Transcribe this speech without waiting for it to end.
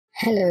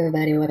Hello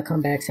everybody,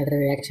 welcome back to another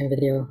reaction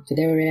video.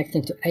 Today we're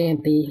reacting to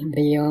AMP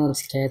Beyond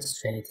Scared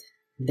Straight.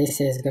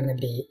 This is gonna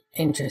be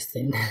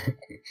interesting.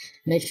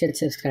 Make sure to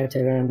subscribe to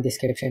everyone in the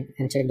description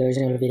and check the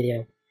original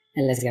video.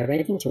 And let's get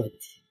right into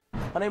it.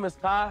 My name is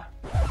Ty.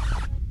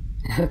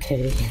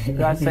 Okay.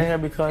 I say here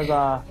because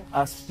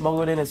I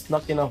smuggled in and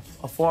snuck in a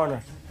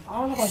foreigner. I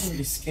don't know if I should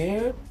be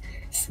scared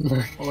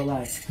or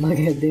like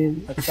Smuggled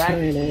in a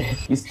foreigner.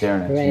 He's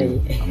staring at Right.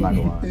 you. I'm not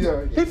gonna lie.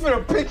 Yeah, he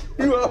finna pick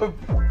you up.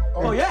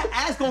 Oh, your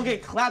ass gonna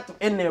get clapped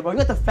in there, bro. You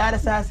got the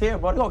fattest ass here,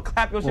 bro. They gonna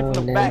clap your shit from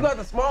the no. back. You got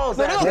the small No,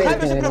 they ass. gonna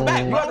clap your shit from the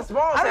back, You bro. got the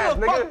small I ass, don't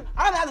give a nigga. fuck.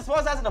 I'd rather have the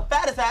smallest ass than the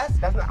fattest ass.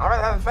 That's not, I'd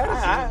rather have a fat I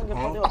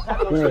don't give a fuck.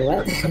 They gonna clap your shit. Wait,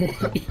 what?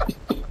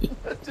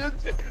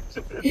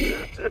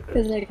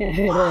 It's like I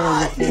heard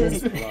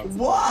of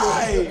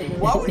Why?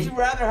 Why would you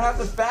rather have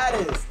the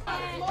fattest?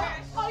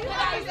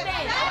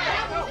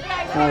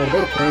 Oh,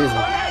 they're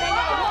crazy.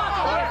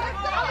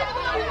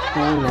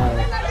 Oh no.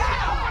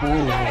 Oh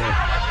no.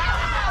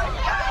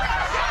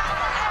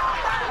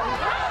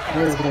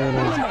 What is going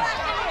on?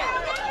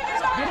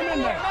 Get him in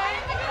there.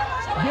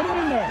 Get him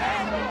in there.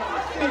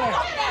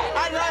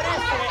 I know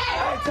this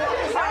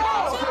shit.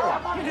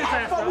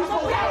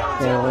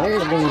 Yo, what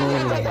is going on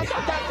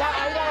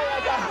here?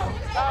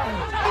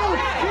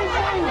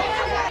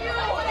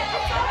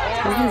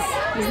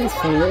 Is this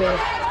for real?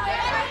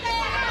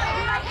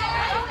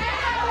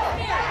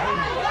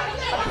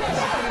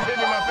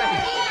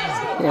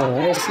 Yo,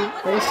 what is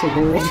she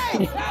doing?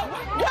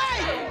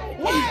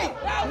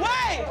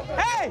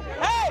 Hey!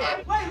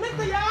 Wait,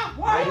 listen,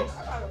 y'all!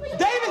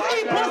 Davis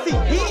eat pussy!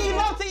 He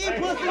loves to eat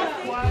pussy!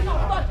 Fuck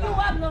you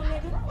up, little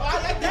nigga. I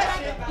like that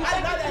shit! I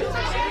know that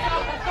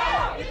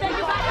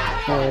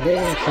Oh,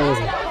 this is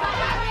crazy.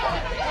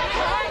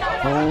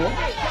 Oh,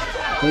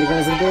 here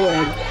goes the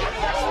dude.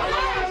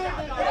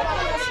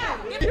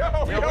 Yo,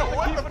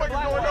 what the fuck is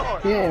going on?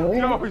 Yeah, where?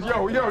 Yo,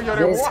 This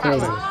they're is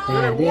crazy. wild.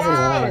 Yeah, this is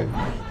wild.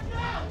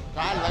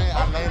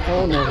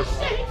 Oh no.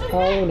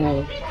 Oh no.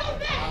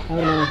 Oh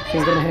no.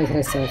 She's gonna hurt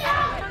herself.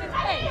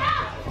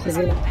 She's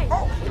gonna.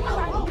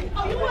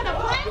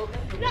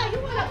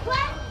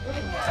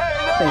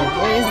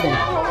 Where is that?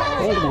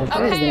 Where is that?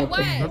 Where is that?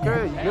 Okay, Where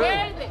good. is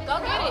it? Go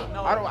get it. I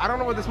don't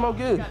know what the smoke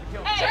is. Hey,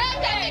 drag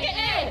that nigga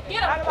in.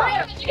 Get him. Bring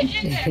that nigga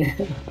in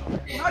there.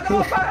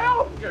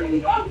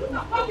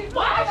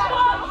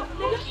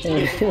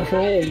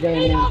 What is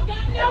going on?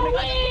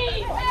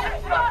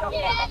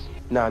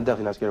 Nah, I'm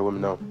definitely not scared of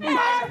women, no.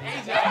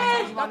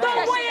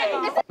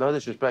 No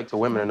disrespect to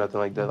women or nothing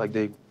like that. Like,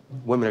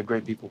 women are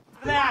great people.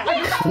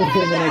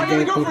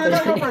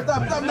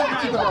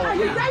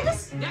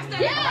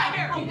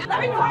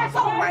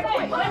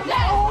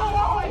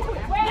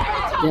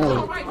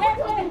 Yo.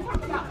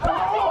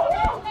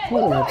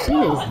 Hold up, she's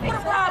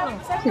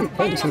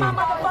punching.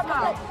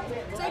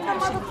 Take the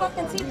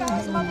motherfucking teeth out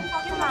his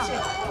motherfucking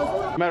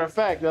mouth. Matter of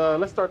fact,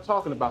 let's start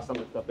talking about some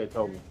of the stuff they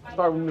told me.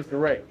 Start with Mr.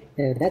 Ray.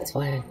 Dude, that's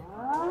fine.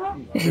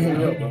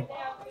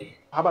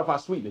 How about if I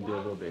sweeten the deal a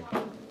little bit?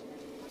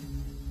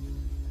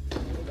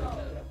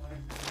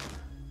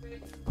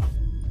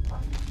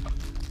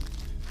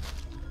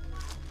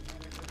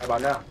 How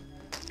about now?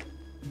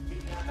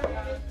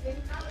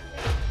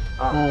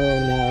 Oh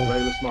no.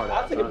 Regular smart.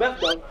 I'll take it back,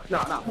 though.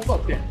 Nah,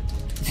 fuck that.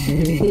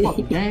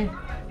 Fucking game.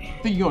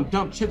 Think you gonna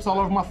dump chips all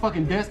over my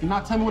fucking desk and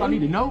not tell me what I need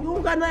to know?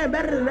 You got nothing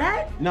better than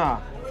that? Nah,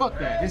 fuck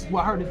that. This is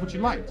what I heard. This is what you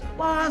liked.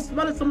 Well, I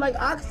smell some like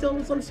oxtail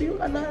or some shit. You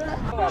got nothing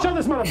of that? Show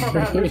this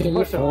motherfucker how to You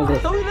push up. told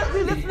it. So we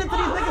listening to these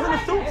niggas in the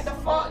suits? Get the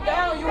fuck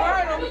down. You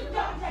heard him.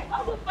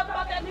 Fuck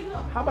about that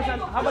nigga. How much y'all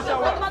Fuck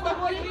want? about that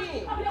boy you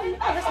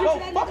Go,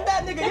 fuck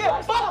that nigga,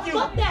 yeah, fuck you!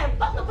 Fuck that.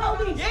 Fuck the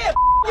police. Yeah,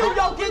 you,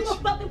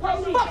 Jokic! Fuck the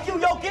police. Fuck you, Oh,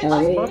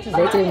 Jokic!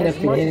 they teamed up to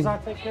him.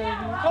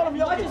 Call him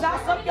Much as Jokic! I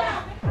suck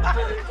y'all.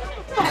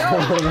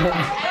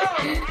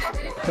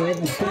 Hey,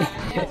 listen.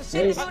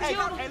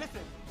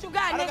 What you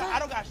got, nigga? I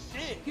don't got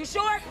shit. You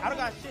sure? I don't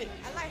got shit.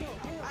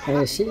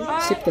 Oh, she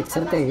put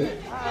something in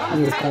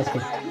his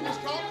pocket.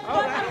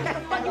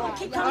 Fuck you.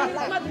 Keep coming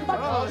like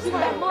motherfucker. You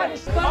got money,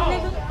 fuck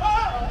nigga.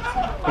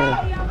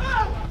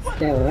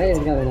 Yo, what is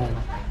going on?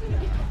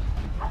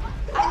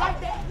 I like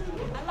that.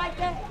 I like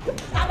that.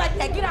 I like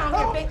that. Get out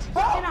here, bitch.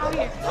 Get out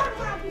here.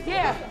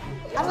 Yeah.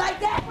 I like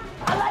that.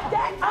 I like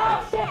that.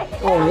 Oh, shit.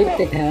 Oh, he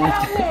picked her up.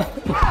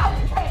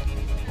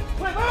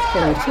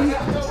 Yo, she's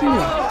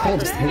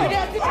punched him.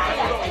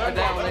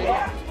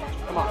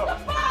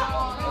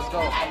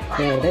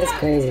 Yo, that's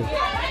crazy. Do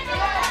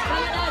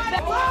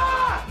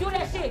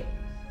that shit.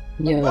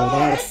 Yo,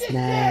 that's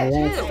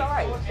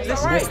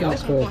not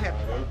cool.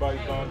 Everybody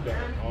calm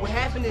down. What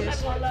happened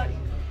is,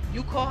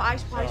 you call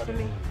Ice Spice for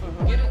me.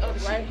 Get the other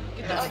shit.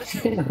 Get the other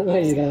shit. What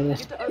is going on?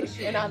 Get the other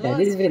shit. And I Yeah, love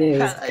this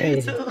video is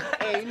crazy.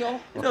 Hey, you know,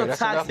 Okay,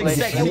 that's enough, toxic ladies.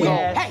 sexy Let's go.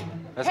 ass.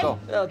 Let's go.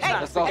 Little Let's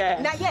toxic go.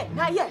 ass. Not yet.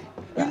 Not yet.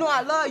 You know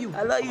I love you.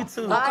 I love you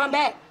too. Don't come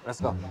back.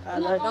 Let's go.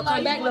 Don't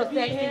come back, little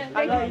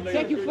sexy.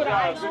 Thank you for the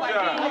ice.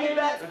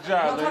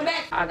 Don't come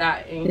back. I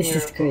got in This here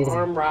is crazy. for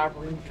armed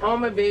robbery,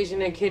 home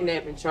invasion, and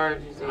kidnapping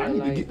charges. I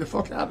need to get the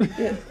fuck out of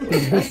here.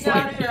 Get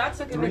out of here. I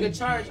took a nigga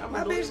charge. I'm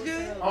a bitch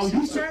good. Oh,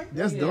 you straight?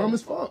 That's dumb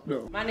as fuck,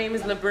 though. My name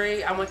is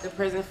LeBray. I went to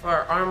prison for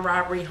armed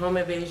robbery, home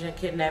invasion,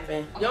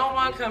 kidnapping. You don't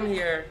want to come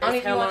here. I don't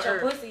even want your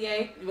pussy,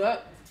 eh?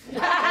 What? Every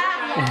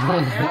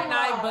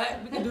night,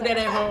 but we can do that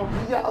at home.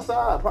 You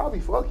outside, probably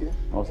fucking.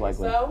 Most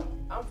likely. So,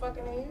 I'm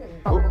fucking in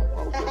here.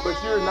 Okay,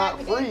 but you're not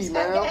free,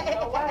 man.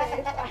 No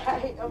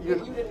way. I'm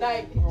getting you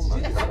tonight.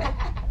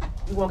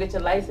 You gonna get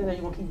your license or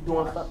you gonna keep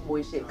doing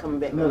fuckboy shit coming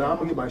back? No, I'm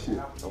gonna get my shit.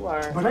 Don't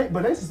worry.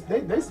 But they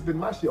spend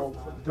my shit on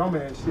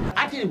dumbass shit.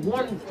 I did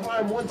one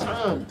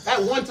time.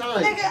 At one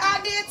time. Nigga,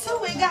 I did too.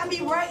 It got me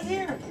right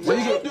here. What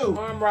you gonna do?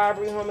 Armed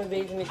robbery, home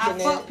invasion, and I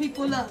fuck kidnapping.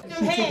 people up.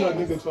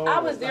 I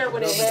was there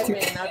when it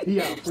happened. He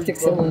out free. Took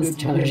someone's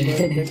charge.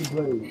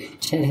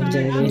 Challenge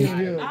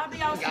again. I'll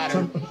be outside.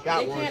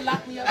 They can't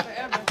lock me up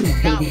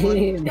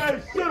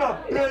forever. Shut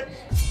up, bitch.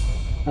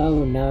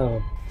 Oh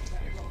no.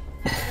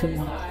 A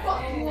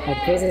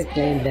Chris is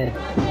playing dead.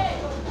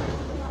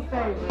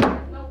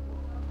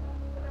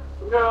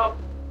 Girl,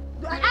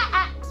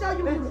 Show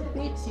you who the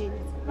bitch is.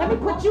 Let me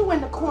put you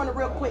in the corner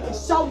real quick and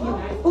show you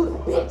who the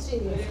bitch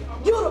is.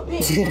 You the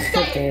bitch. Say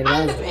Okay, it.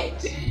 I'm the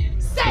bitch.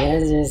 Say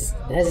it.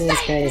 That's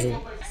just crazy.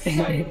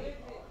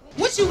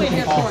 What you in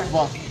here for?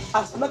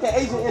 I snuck an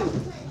Asian in.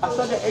 I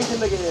snuck an Asian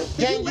nigga in.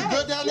 Gang, you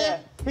good down there?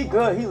 He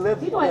good. He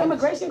lived. You doing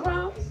immigration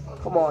crimes?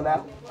 Come on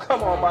now.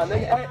 Come on, my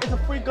nigga. Hey, it's a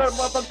free gun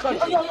motherfucking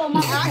country.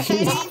 I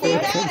can't even be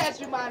mad at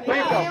you, my Where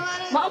you from?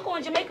 My uncle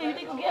in Jamaica, you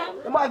think you'll get him?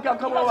 Nobody can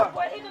come over.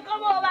 He can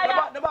come over like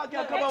that. Nobody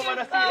can come over and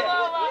see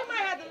that. We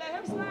might have to let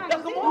him slide.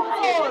 Come on.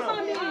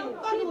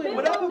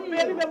 Whatever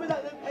family members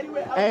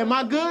anywhere else. Hey, am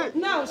I good?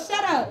 No,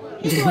 shut up.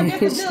 You doing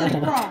disability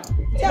fraud.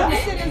 Tell him to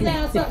sit his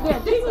ass up there.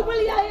 People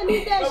really out here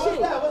need that shit.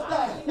 What's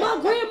that? My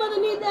grandmother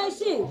need that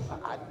shit.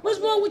 What's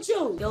wrong with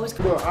you? Yo, it's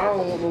Look, I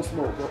don't want no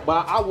smoke,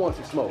 but I want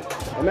to smoke.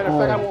 As a matter of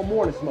fact, I want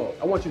more than smoke.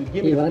 I want you to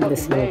give me You the want the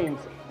fucking smoke. names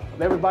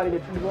of everybody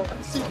that you want.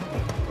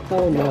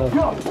 Oh no.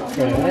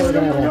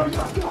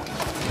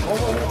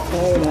 Oh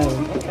no.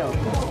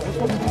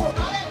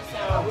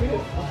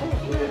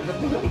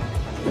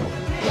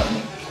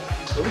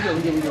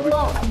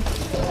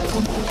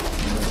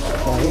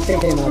 Oh, he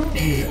picked him up.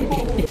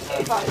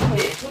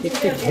 He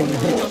picked him up.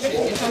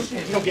 You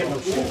don't get no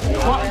shit.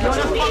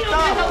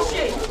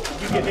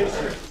 You get his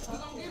shit.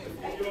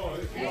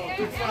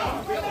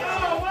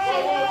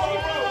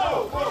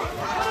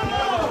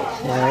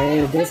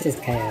 Oh, this is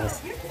chaos.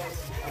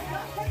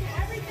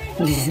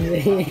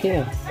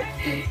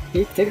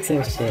 He took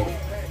some shit.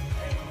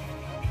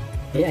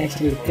 He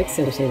actually took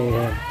some shit with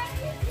him.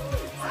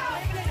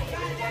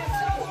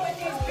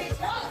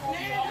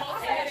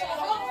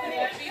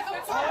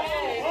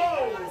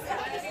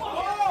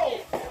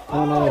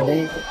 Oh no, I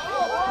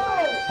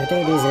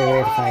think these are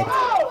weird fight.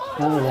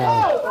 Oh no.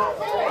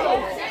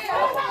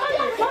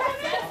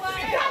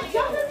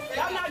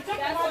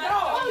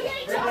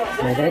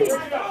 No,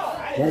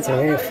 that's a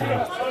weird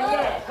fight.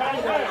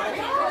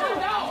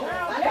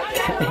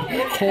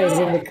 Guys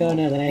in the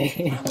corner like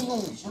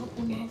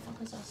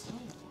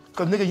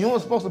Cause nigga, you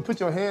ain't supposed to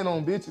put your hand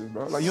on bitches,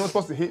 bro. Like you ain't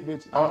supposed to hit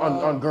bitches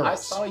on girls. I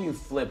saw you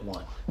flip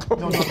one.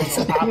 No,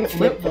 I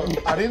flipped her.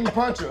 I didn't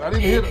punch her. I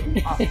didn't hit her.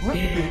 I flipped the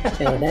bitch.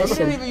 Yo, that He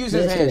didn't even use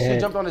his that hand. She hurt.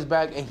 jumped on his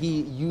back and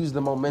he used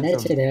the That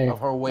momentum shit hurt. of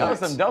her weight. That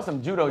was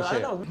some judo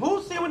shit.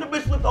 Who's seen when the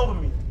bitch flipped over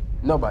me?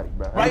 Nobody,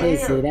 bro. I Right didn't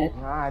here. see that.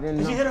 Nah, I didn't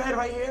Did she know. hit her head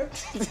right here?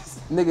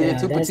 Nigga, Yeah, you're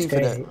too that's petite for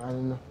crazy. that. I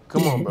didn't know.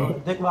 Come on, bro.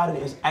 Dick riding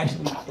is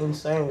actually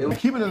insane.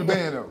 Keep it in the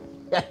band though.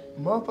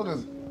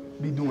 Motherfuckers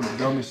be doing the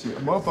dumbest shit.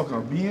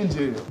 Motherfucker be in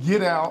jail,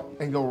 get out,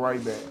 and go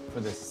right back For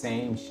the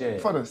same shit.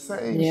 for the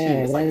same Yeah, shit.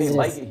 It's like that they is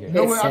like just, it here. You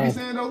know it's what I be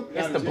sad. saying though?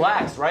 It's the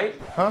blacks, right?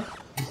 Huh?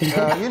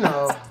 You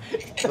know,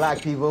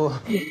 black people.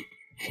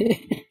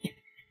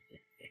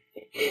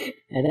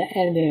 And that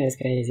ending was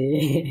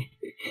crazy.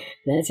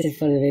 That's it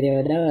for the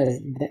video.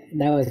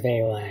 That was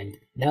very wild.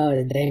 That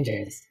was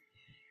dangerous.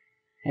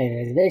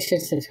 Anyways, make sure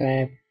to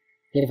subscribe,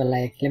 leave a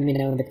like, let me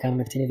know in the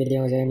comments any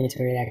videos I need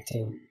to react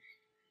to.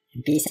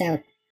 Peace out.